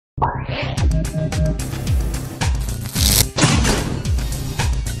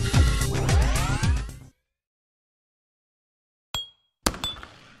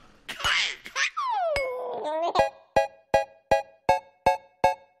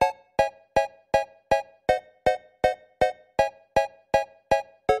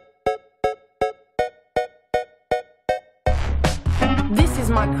This is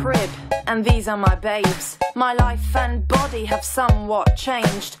my crib, and these are my babes. My life and body have somewhat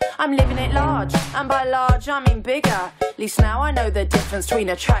changed. I'm living it large, and by large I mean bigger. At least now I know the difference between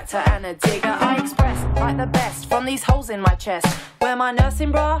a tractor and a digger. I express like the best from these holes in my chest. Wear my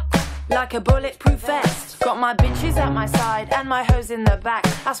nursing bra like a bulletproof vest. Got my bitches at my side and my hose in the back.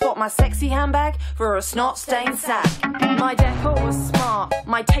 I swap my sexy handbag for a snot-stained sack. My decor was smart,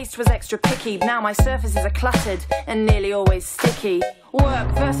 my taste was extra picky. Now my surfaces are cluttered and nearly always sticky. Work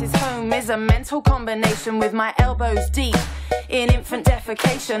versus home is a mental combination, with my elbows deep in infant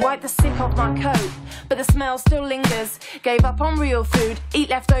defecation. Wipe the sick off my coat, but the smell still lingers. Gave up on real food, eat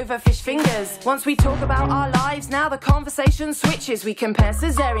leftover fish fingers. Once we talk about our lives, now the conversation switches. We compare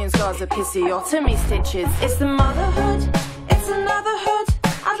cesarean scars to episiotomy stitches. It's the motherhood, it's another hood.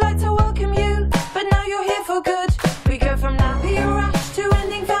 I'd like to welcome you, but now you're here for good. We go from nappy rash to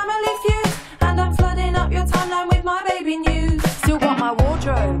ending family feuds, and I'm flooding up your timeline with my baby news. Still got my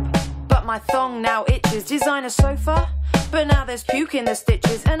wardrobe, but my thong now itches. Designer sofa, but now there's puke in the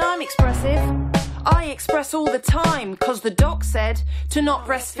stitches. And I'm expressive, I express all the time, cause the doc said to not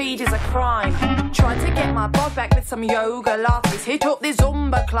breastfeed is a crime. Tried to get my bod back with some yoga lattes. Hit up this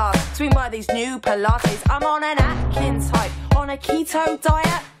Zumba class, swing by these new Pilates. I'm on an Atkins hype, on a keto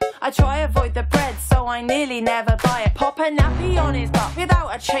diet. I try avoid the bread, so I nearly never buy it. Pop a nappy on his butt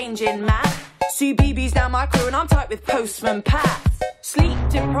without a change in mat. CBBS down my crew and I'm tight with Postman Pat. Sleep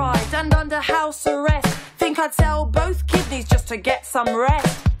deprived and under house arrest. Think I'd sell both kidneys just to get some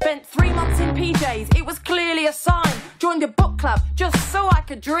rest. Spent 3 months in PJs, it was clearly a sign. Joined a book club just so I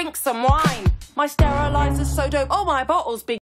could drink some wine. My sterilizer's so dope, all my bottles big.